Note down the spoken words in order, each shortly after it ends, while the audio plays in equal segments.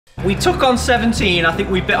We took on 17, I think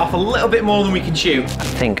we bit off a little bit more than we can chew. I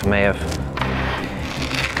think I may have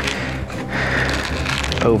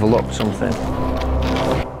overlooked something.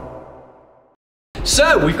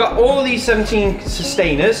 So we've got all of these 17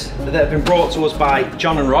 Systainers that have been brought to us by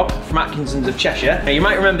John and Rob from Atkinson's of Cheshire. Now you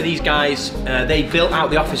might remember these guys, they built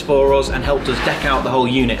out the office for us and helped us deck out the whole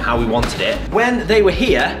unit how we wanted it. When they were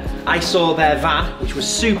here, I saw their van, which was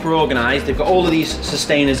super organised. They've got all of these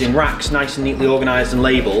Systainers in racks, nice and neatly organised and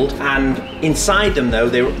labelled. And inside them though,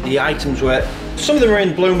 the items were, some of them are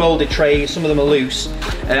in blow moulded trays, some of them are loose.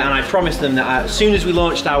 And I promised them that as soon as we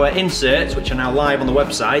launched our inserts, which are now live on the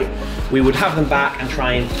website, we would have them back and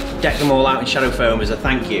try and deck them all out in shadow foam as a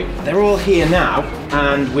thank you. They're all here now,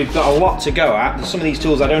 and we've got a lot to go at. There's some of these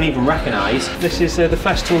tools I don't even recognise. This is the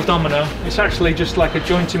Festool Domino. It's actually just like a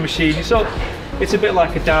jointing machine. It's a bit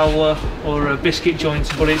like a dowler or a biscuit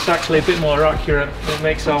jointer, but it's actually a bit more accurate. It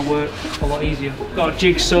makes our work a lot easier. We've got a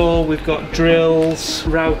jigsaw, we've got drills,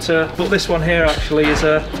 router, but this one here actually is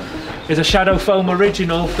a shadow foam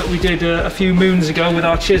original that we did a few moons ago with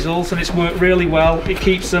our chisels, and it's worked really well. It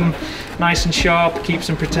keeps them nice and sharp, keeps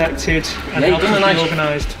them protected, and helps them be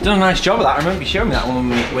organised. Done a nice job of that. I remember you showing me that one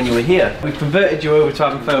when you were here. We've converted you over to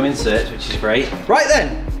having foam inserts, which is great. Right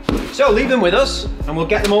then, so leave them with us and we'll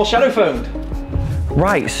get them all shadow foamed.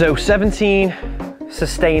 Right, so 17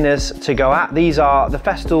 Systainers to go at. These are the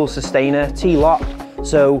Festool Systainer T-LOC.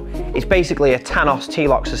 So it's basically a Thanos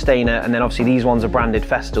T-LOC Systainer, and then obviously these ones are branded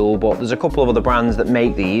Festool, but there's a couple of other brands that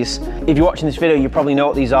make these. If you're watching this video, you probably know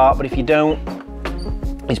what these are, but if you don't,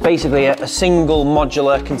 it's basically a single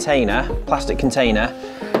modular container, plastic container,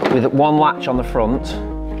 with one latch on the front,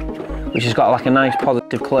 which has got like a nice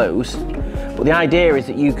positive close. But the idea is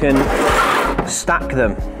that you can stack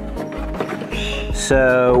them.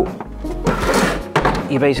 So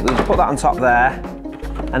you basically just put that on top there,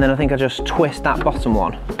 and then I think I just twist that bottom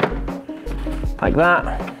one like that,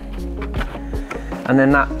 and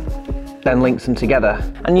then that links them together,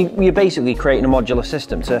 and you're basically creating a modular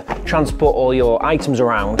system to transport all your items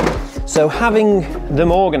around. So having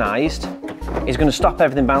them organised is going to stop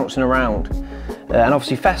everything bouncing around, and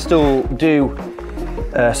obviously Festool do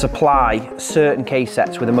supply certain case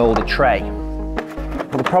sets with a moulded tray.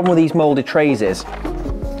 But the problem with these moulded trays is,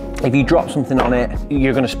 if you drop something on it,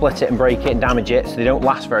 you're going to split it and break it and damage it, so they don't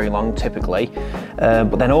last very long typically.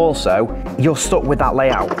 But then also, you're stuck with that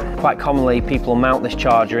layout. Quite commonly, people will mount this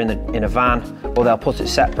charger in a van, or they'll put it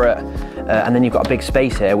separate, and then you've got a big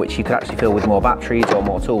space here which you could actually fill with more batteries or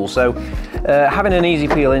more tools. So having an easy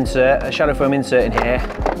peel insert, a shadow foam insert in here,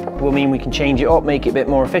 will mean we can change it up, make it a bit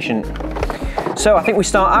more efficient. So I think we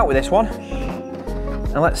start out with this one,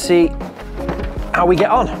 and let's see how we get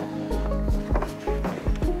on.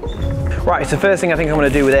 Right, so the first thing I think I'm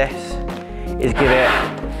going to do with this is give it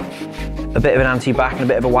a bit of an anti-back and a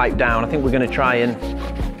bit of a wipe down. I think we're going to try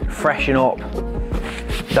and freshen up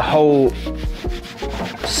the whole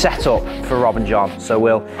setup for Rob and John. So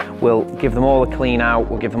we'll give them all a clean out,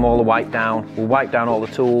 we'll give them all a wipe down, we'll wipe down all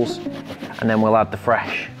the tools, and then we'll add the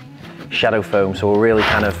fresh shadow foam. So we'll really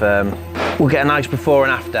kind of, we'll get a nice before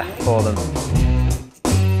and after for them.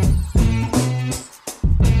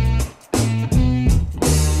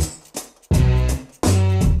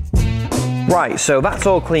 Right, so that's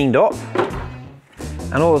all cleaned up,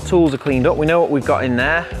 and all the tools are cleaned up. We know what we've got in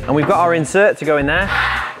there, and we've got our insert to go in there.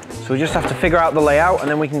 So we just have to figure out the layout, and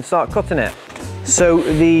then we can start cutting it. So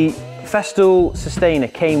the Festool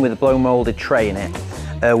Systainer came with a blow molded tray in it,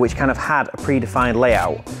 which kind of had a predefined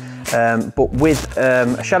layout. But with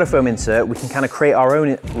a shadow foam insert, we can kind of create our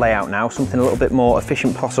own layout now, something a little bit more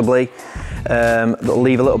efficient possibly, that'll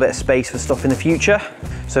leave a little bit of space for stuff in the future.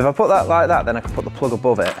 So if I put that like that, then I can put the plug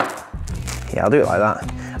above it. Yeah, I'll do it like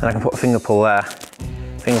that. And I can put a finger pull there,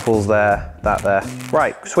 finger pulls there, that there.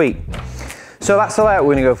 Right, sweet. So that's the layout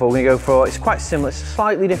we're gonna go for. We're gonna go for, it's quite similar, it's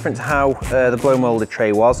slightly different to how the blow molded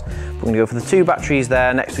tray was. We're gonna go for the two batteries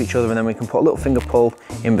there next to each other, and then we can put a little finger pull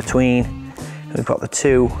in between. We've got the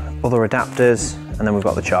two other adapters, and then we've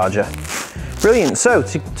got the charger. Brilliant. So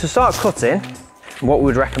to start cutting, what we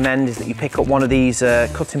would recommend is that you pick up one of these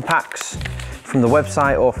cutting packs from the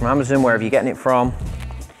website or from Amazon, wherever you're getting it from.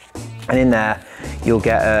 And in there, you'll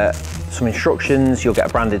get some instructions, you'll get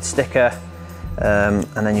a branded sticker, and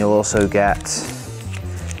then you'll also get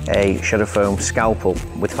a shadow foam scalpel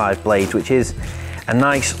with 5 blades, which is a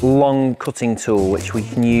nice long cutting tool which we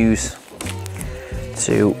can use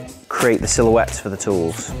to create the silhouettes for the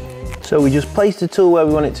tools. So we just place the tool where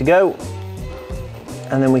we want it to go,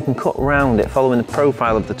 and then we can cut around it following the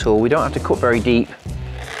profile of the tool. We don't have to cut very deep,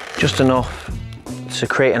 just enough to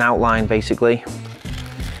create an outline basically,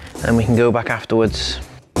 and we can go back afterwards.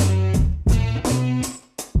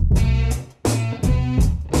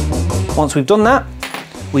 Once we've done that,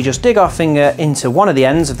 we just dig our finger into one of the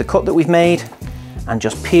ends of the cut that we've made and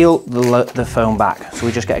just peel the foam back. So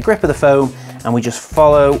we just get a grip of the foam and we just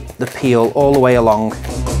follow the peel all the way along.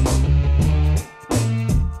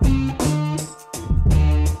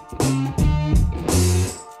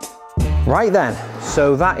 Right then,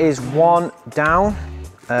 so that is one down.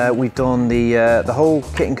 We've done the whole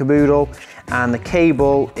kit and caboodle, and the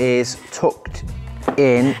cable is tucked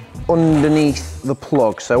in underneath the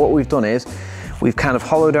plug. So what we've done is we've kind of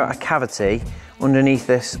hollowed out a cavity underneath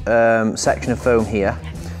this section of foam here,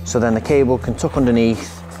 so then the cable can tuck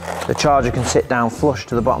underneath, the charger can sit down flush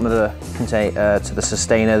to the bottom of the container, to the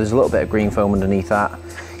Systainer. There's a little bit of green foam underneath that.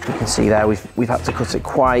 You can see there we've had to cut it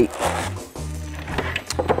quite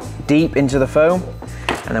deep into the foam,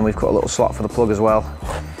 and then we've cut a little slot for the plug as well.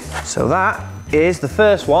 So that is the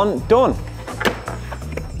first one done.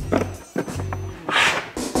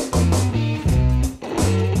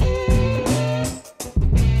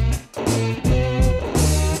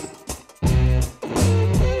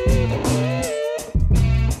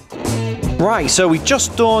 Right, so you've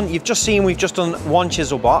just seen we've just done one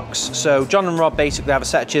chisel box. So John and Rob basically have a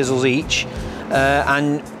set of chisels each,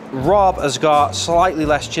 and Rob has got slightly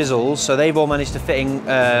less chisels, so they've all managed to fit in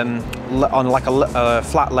on like a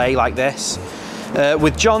flat lay like this.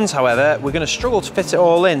 With John's, however, we're going to struggle to fit it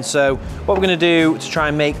all in, so what we're going to do to try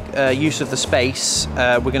and make use of the space,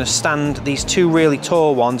 we're going to stand these two really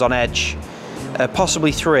tall ones on edge,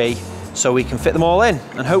 possibly three, so we can fit them all in,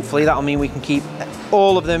 and hopefully that'll mean we can keep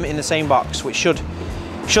all of them in the same box, which should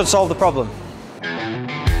solve the problem.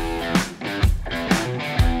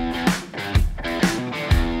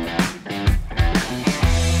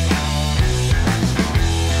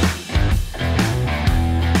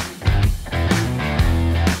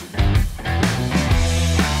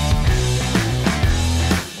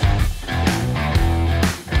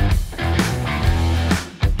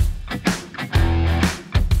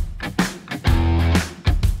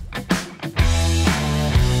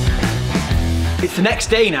 It's the next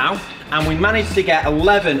day now, and we managed to get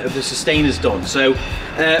 11 of the Systainers done. So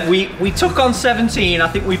we took on 17. I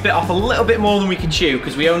think we bit off a little bit more than we could chew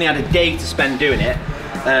because we only had a day to spend doing it.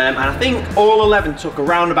 And I think all 11 took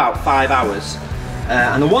around about 5 hours.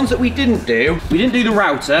 And the ones that we didn't do the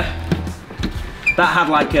router. That had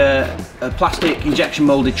like a plastic injection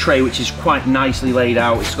molded tray, which is quite nicely laid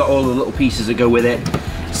out. It's got all the little pieces that go with it.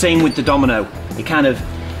 Same with the domino.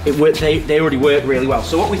 It worked, they already work really well.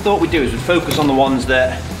 So what we thought we'd do is we'd focus on the ones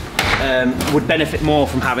that would benefit more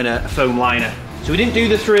from having a foam liner. So we didn't do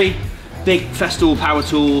the 3 big Festool power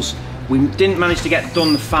tools. We didn't manage to get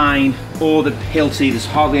done the fine or the hilty. There's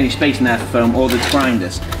hardly any space in there for foam, or the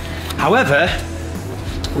grinders. However,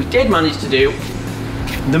 we did manage to do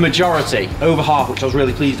the majority, over half, which I was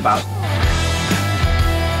really pleased about.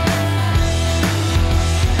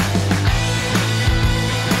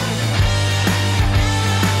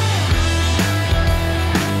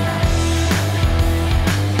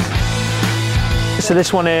 So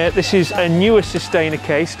this one here, this is a newer Systainer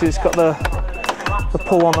case because it's got the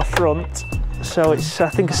pull on the front. So it's, I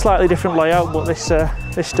think, a slightly different layout, but this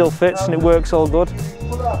still fits and it works all good.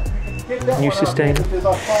 New Systainer.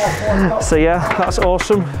 So yeah, that's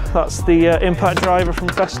awesome. That's the impact driver from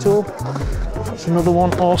Festool. That's another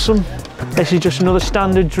one, awesome. This is just another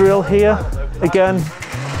standard drill here. Again,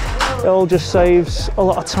 it all just saves a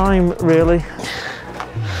lot of time, really.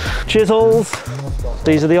 Chisels.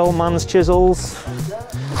 These are the old man's chisels.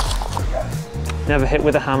 Never hit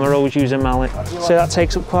with a hammer, always use a mallet. So that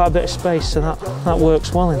takes up quite a bit of space, so that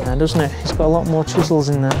works well in there, doesn't it? It's got a lot more chisels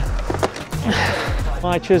in there.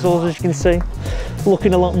 My chisels, as you can see,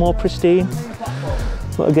 looking a lot more pristine.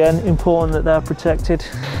 But again, important that they're protected.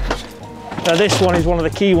 Now this one is one of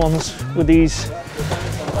the key ones with these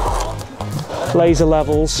laser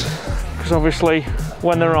levels, because obviously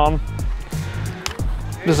when they're on,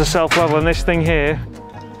 there's a self-level, and this thing here,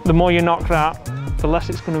 the more you knock that, the less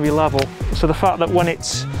it's going to be level. So the fact that when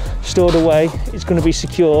it's stored away, it's going to be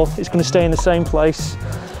secure, it's going to stay in the same place,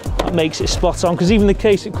 that makes it spot on, because even the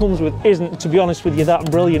case it comes with isn't, to be honest with you, that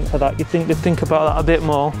brilliant for that. You'd think they'd think about that a bit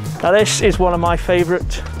more. Now this is one of my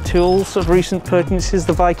favourite tools of recent purchases,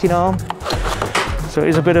 the Viking arm. So it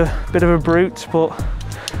is a bit of a brute, but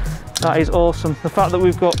that is awesome. The fact that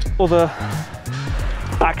we've got other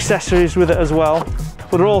accessories with it as well,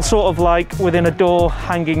 but they're all sort of like within a door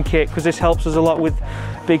hanging kit, because this helps us a lot with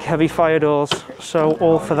big heavy fire doors. So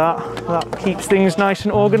all for that. That keeps things nice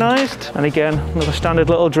and organised. And again, another standard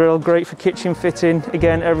little drill, great for kitchen fitting.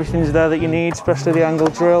 Again, everything's there that you need, especially the angle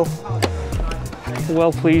drill.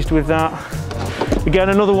 Well pleased with that. Again,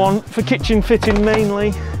 another one for kitchen fitting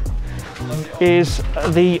mainly. is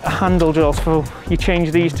the handle drill. So you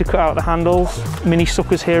change these to cut out the handles. Mini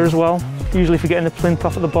suckers here as well, usually for getting the plinth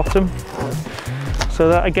off at the bottom. So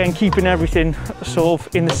that, again, keeping everything sort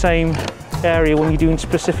of in the same area when you're doing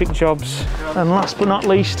specific jobs. And last but not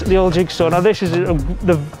least, the old jigsaw. Now this is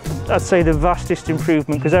I'd say the vastest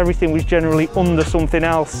improvement, because everything was generally under something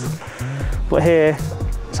else, but here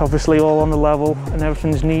it's obviously all on the level and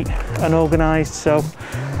everything's neat and organised. So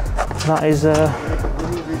that is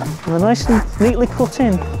nice and neatly cut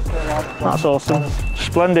in. That's awesome,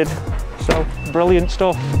 splendid. So brilliant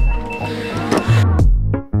stuff.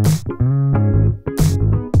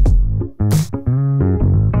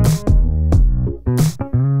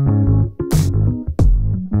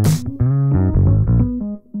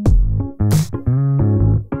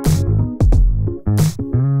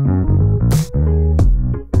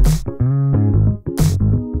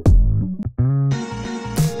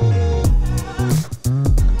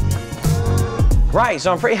 Right,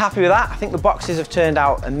 so I'm pretty happy with that. I think the boxes have turned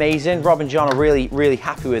out amazing. Rob and John are really, really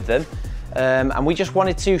happy with them. And we just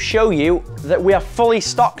wanted to show you that we are fully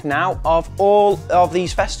stocked now of all of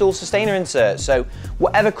these Festool Systainer inserts. So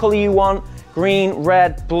whatever colour you want, green,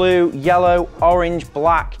 red, blue, yellow, orange,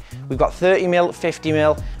 black. We've got 30mm,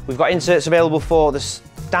 50mm. We've got inserts available for the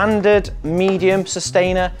standard medium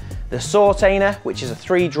Systainer, the Systainer, which is a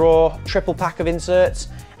 3-drawer triple pack of inserts,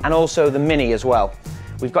 and also the mini as well.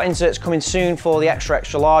 We've got inserts coming soon for the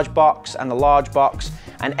extra large box and the large box,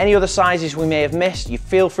 and any other sizes we may have missed, you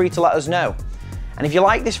feel free to let us know. And if you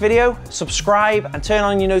like this video, subscribe and turn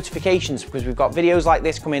on your notifications, because we've got videos like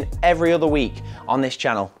this coming every other week on this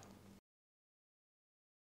channel.